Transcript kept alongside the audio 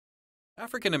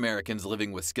African Americans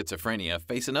living with schizophrenia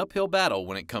face an uphill battle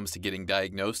when it comes to getting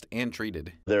diagnosed and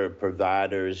treated. Their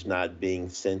providers not being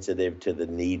sensitive to the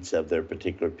needs of their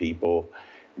particular people.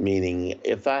 Meaning,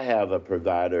 if I have a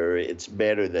provider, it's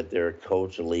better that they're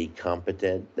culturally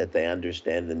competent, that they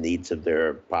understand the needs of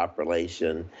their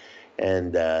population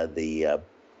and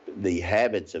the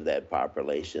habits of that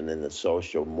population and the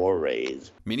social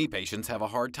mores. Many patients have a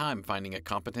hard time finding a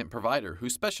competent provider who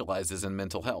specializes in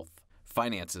mental health.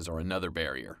 Finances are another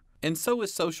barrier. And so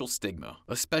is social stigma,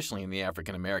 especially in the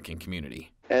African American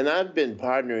community. And I've been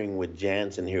partnering with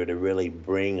Janssen here to really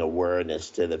bring awareness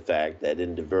to the fact that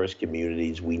in diverse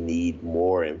communities, we need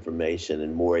more information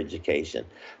and more education.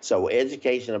 So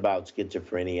education about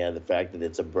schizophrenia, the fact that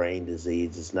it's a brain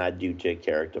disease, it's not due to a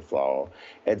character flaw.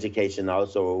 Education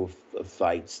also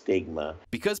fights stigma.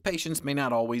 Because patients may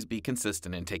not always be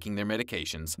consistent in taking their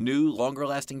medications, new,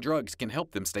 longer-lasting drugs can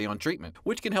help them stay on treatment,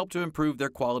 which can help to improve their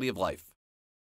quality of life.